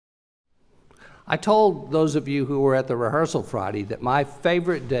I told those of you who were at the rehearsal Friday that my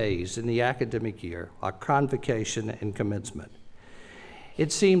favorite days in the academic year are convocation and commencement.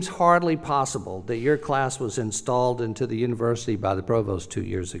 It seems hardly possible that your class was installed into the university by the provost 2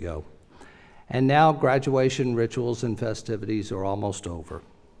 years ago, and now graduation rituals and festivities are almost over.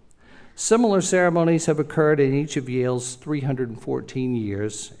 Similar ceremonies have occurred in each of Yale's 314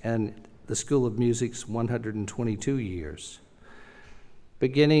 years and the School of Music's 122 years.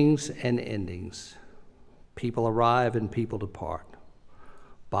 Beginnings and endings. People arrive and people depart.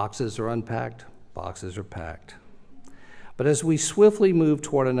 Boxes are unpacked, boxes are packed. But as we swiftly move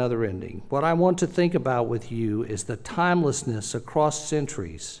toward another ending, what I want to think about with you is the timelessness across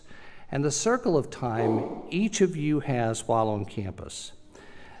centuries and the circle of time each of you has while on campus.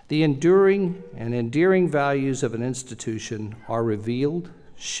 The enduring and endearing values of an institution are revealed,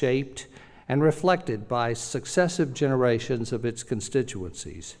 shaped, and reflected by successive generations of its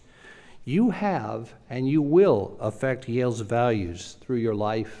constituencies. You have and you will affect Yale's values through your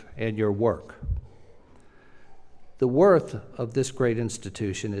life and your work. The worth of this great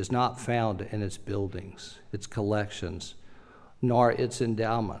institution is not found in its buildings, its collections, nor its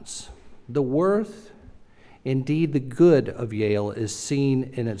endowments. The worth, indeed the good of Yale, is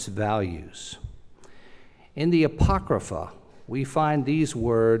seen in its values. In the Apocrypha, we find these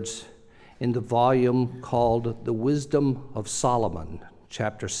words in the volume called The Wisdom of Solomon,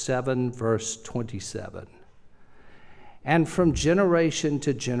 chapter 7, verse 27. And from generation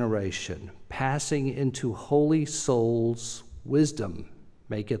to generation, passing into holy souls, wisdom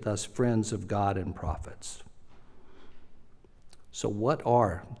maketh us friends of God and prophets. So what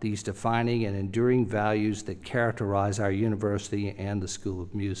are these defining and enduring values that characterize our university and the School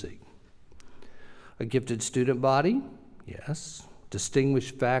of Music? A gifted student body? Yes.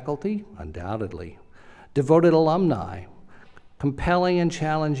 Distinguished faculty? Undoubtedly. Devoted alumni? Compelling and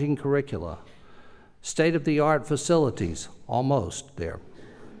challenging curricula? State-of-the-art facilities? Almost there.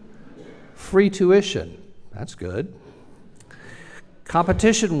 Free tuition? That's good.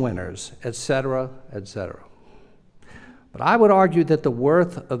 Competition winners, etc., etc. But I would argue that the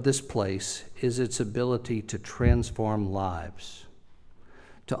worth of this place is its ability to transform lives,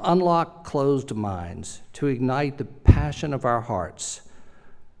 to unlock closed minds, to ignite the passion of our hearts,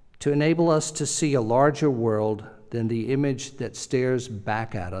 to enable us to see a larger world than the image that stares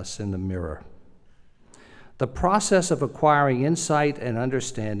back at us in the mirror. The process of acquiring insight and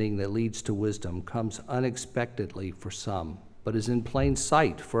understanding that leads to wisdom comes unexpectedly for some, but is in plain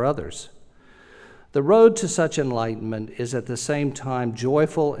sight for others. The road to such enlightenment is at the same time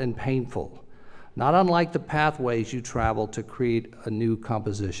joyful and painful, not unlike the pathways you travel to create a new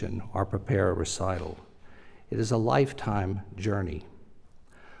composition or prepare a recital. It is a lifetime journey.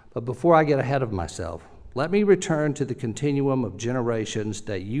 But before I get ahead of myself, let me return to the continuum of generations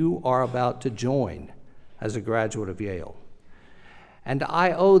that you are about to join as a graduate of Yale. And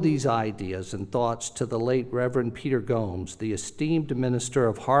I owe these ideas and thoughts to the late Reverend Peter Gomes, the esteemed minister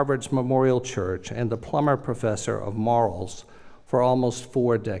of Harvard's Memorial Church and the Plummer Professor of Morals for almost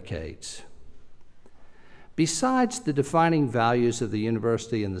 4 decades. Besides the defining values of the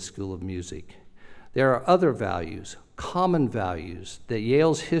university and the School of Music, there are other values, common values, that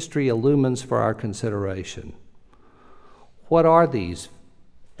Yale's history illumines for our consideration. What are these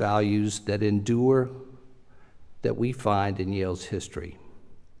values that endure, that we find in Yale's history?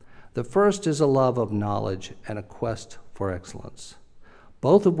 The first is a love of knowledge and a quest for excellence,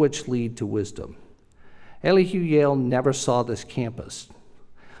 both of which lead to wisdom. Elihu Yale never saw this campus,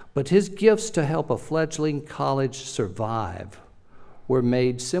 but his gifts to help a fledgling college survive were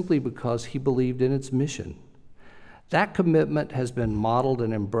made simply because he believed in its mission. That commitment has been modeled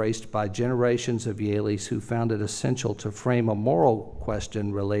and embraced by generations of Yalees who found it essential to frame a moral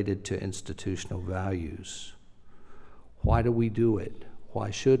question related to institutional values. Why do we do it?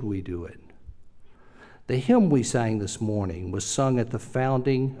 Why should we do it? The hymn we sang this morning was sung at the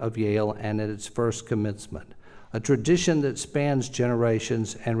founding of Yale and at its first commencement, a tradition that spans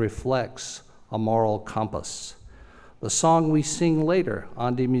generations and reflects a moral compass. The song we sing later,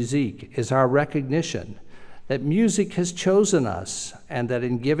 An die Musik, is our recognition that music has chosen us and that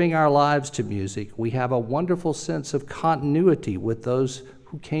in giving our lives to music, we have a wonderful sense of continuity with those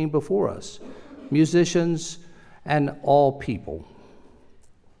who came before us, musicians, and all people.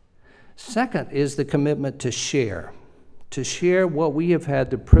 Second is the commitment to share what we have had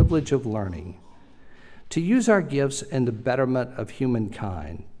the privilege of learning, to use our gifts in the betterment of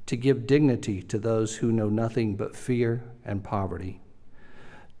humankind, to give dignity to those who know nothing but fear and poverty,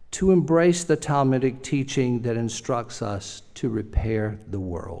 to embrace the Talmudic teaching that instructs us to repair the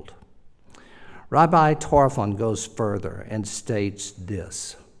world. Rabbi Tarfon goes further and states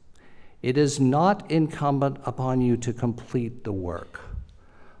this: It is not incumbent upon you to complete the work,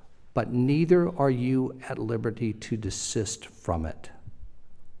 but neither are you at liberty to desist from it.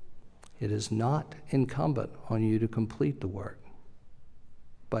 It is not incumbent on you to complete the work,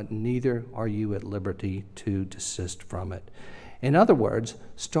 but neither are you at liberty to desist from it. In other words,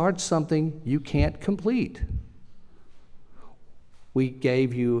 start something you can't complete. We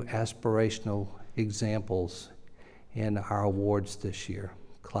gave you aspirational examples in our awards this year.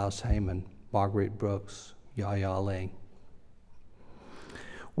 Klaus Heyman, Margaret Brooks, Yaya Ling.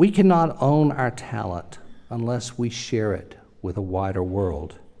 We cannot own our talent unless we share it with a wider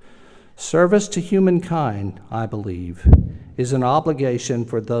world. Service to humankind, I believe, is an obligation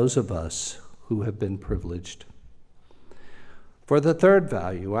for those of us who have been privileged. For the third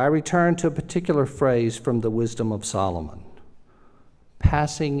value, I return to a particular phrase from the Wisdom of Solomon,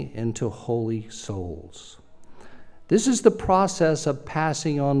 passing into holy souls. This is the process of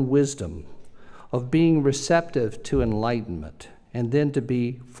passing on wisdom, of being receptive to enlightenment, and then to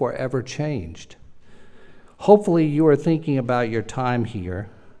be forever changed. Hopefully you are thinking about your time here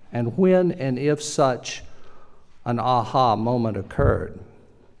and when and if such an aha moment occurred.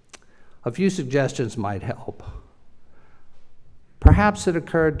 A few suggestions might help. Perhaps it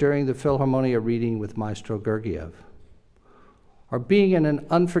occurred during the Philharmonia reading with Maestro Gergiev, or being in an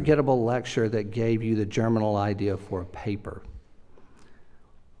unforgettable lecture that gave you the germinal idea for a paper.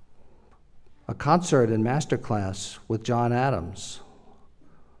 A concert and masterclass with John Adams.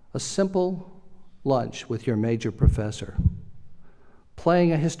 A simple lunch with your major professor.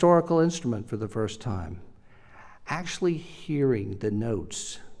 Playing a historical instrument for the first time. Actually hearing the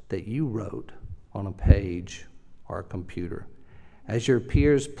notes that you wrote on a page or a computer as your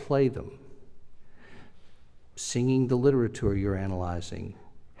peers play them. Singing the literature you're analyzing,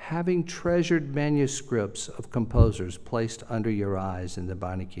 having treasured manuscripts of composers placed under your eyes in the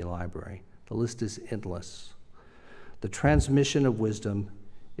Beinecke Library. The list is endless. The transmission of wisdom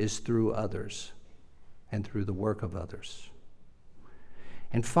is through others and through the work of others.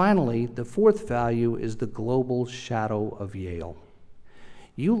 And finally, the fourth value is the global shadow of Yale.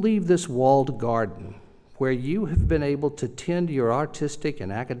 You leave this walled garden where you have been able to tend your artistic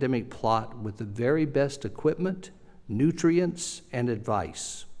and academic plot with the very best equipment, nutrients, and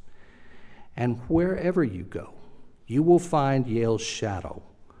advice. And wherever you go, you will find Yale's shadow,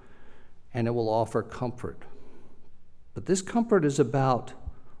 and it will offer comfort. But this comfort is about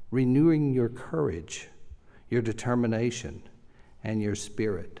renewing your courage, your determination, and your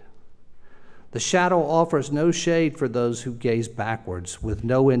spirit. The shadow offers no shade for those who gaze backwards with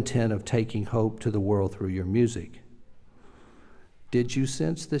no intent of taking hope to the world through your music. Did you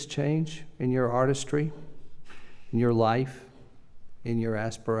sense this change in your artistry, in your life, in your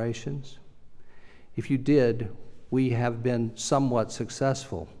aspirations? If you did, we have been somewhat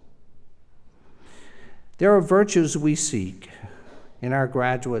successful. There are virtues we seek in our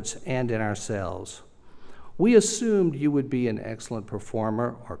graduates and in ourselves. We assumed you would be an excellent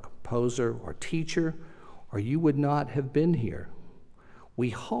performer or composer or teacher, or you would not have been here. We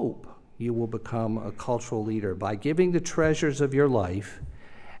hope you will become a cultural leader by giving the treasures of your life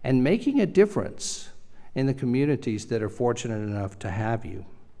and making a difference in the communities that are fortunate enough to have you.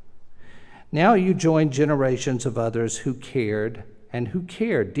 Now you join generations of others who cared and who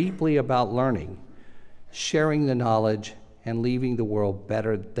care deeply about learning, sharing the knowledge, and leaving the world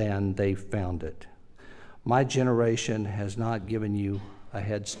better than they found it. My generation has not given you a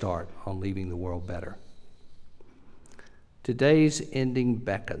head start on leaving the world better. Today's ending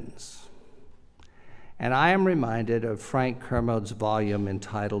beckons, and I am reminded of Frank Kermode's volume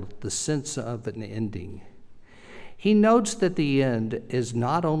entitled The Sense of an Ending. He notes that the end is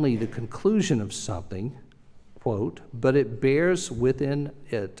not only the conclusion of something, quote, but it bears within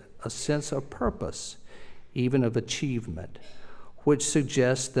it a sense of purpose, even of achievement, which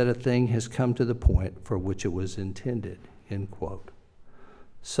suggests that a thing has come to the point for which it was intended, end quote.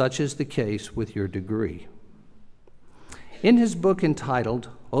 Such is the case with your degree. In his book entitled,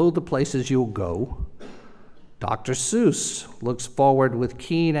 Oh, the Places You'll Go, Dr. Seuss looks forward with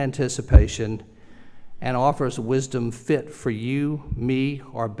keen anticipation and offers wisdom fit for you, me,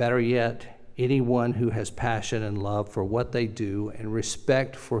 or better yet, anyone who has passion and love for what they do and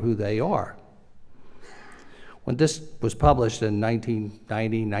respect for who they are. When this was published in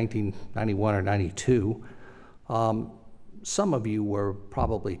 1990, 1991, or 92, some of you were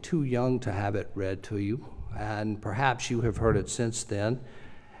probably too young to have it read to you, and perhaps you have heard it since then.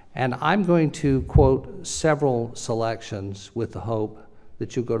 And I'm going to quote several selections with the hope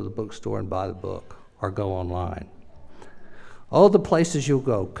that you'll go to the bookstore and buy the book or go online. Oh, the places you'll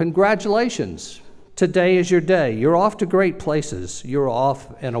go. Congratulations. Today is your day. You're off to great places. You're off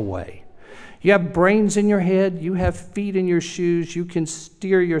and away. You have brains in your head, you have feet in your shoes, you can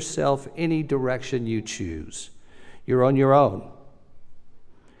steer yourself any direction you choose. You're on your own.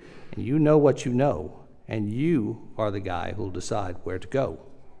 And you know what you know, and you are the guy who'll decide where to go.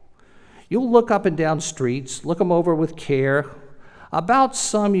 You'll look up and down streets, look them over with care. About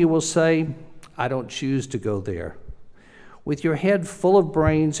some you will say, I don't choose to go there. With your head full of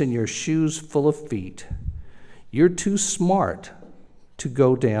brains and your shoes full of feet, you're too smart to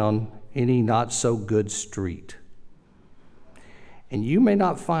go down any not-so-good street. And you may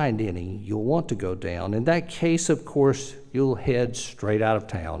not find any you'll want to go down. In that case, of course, you'll head straight out of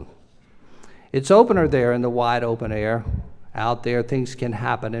town. It's opener there in the wide open air. Out there, things can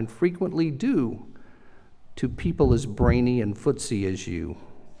happen, and frequently do, to people as brainy and footsy as you.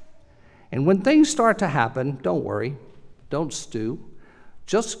 And when things start to happen, don't worry, don't stew,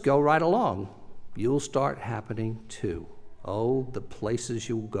 just go right along. You'll start happening too. Oh, the places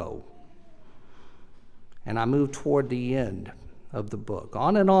you'll go. And I move toward the end of the book.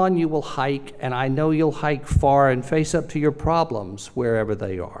 On and on you will hike, and I know you'll hike far and face up to your problems wherever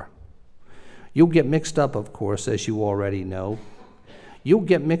they are. You'll get mixed up, of course, as you already know. You'll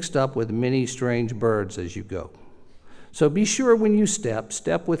get mixed up with many strange birds as you go. So be sure when you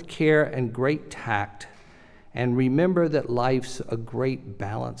step with care and great tact, and remember that life's a great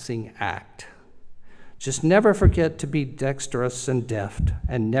balancing act. Just never forget to be dexterous and deft,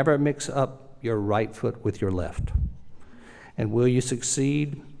 and never mix up your right foot with your left. And will you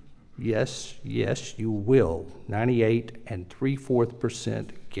succeed? Yes, yes, you will. 98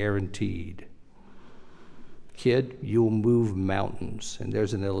 3/4% guaranteed. Kid, you'll move mountains. And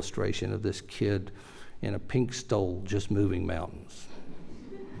there's an illustration of this kid in a pink stole just moving mountains.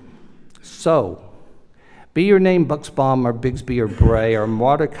 So, be your name Buxbaum or Bigsby or Bray or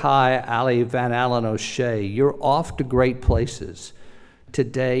Mordecai Ali Van Allen O'Shea, you're off to great places.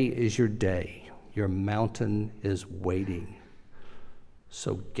 Today is your day. Your mountain is waiting.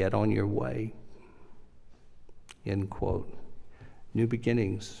 So get on your way. End quote. New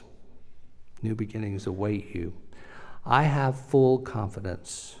beginnings await you. I have full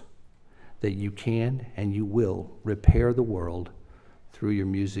confidence that you can and you will repair the world through your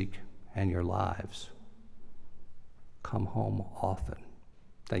music and your lives. Come home often.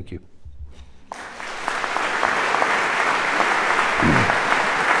 Thank you.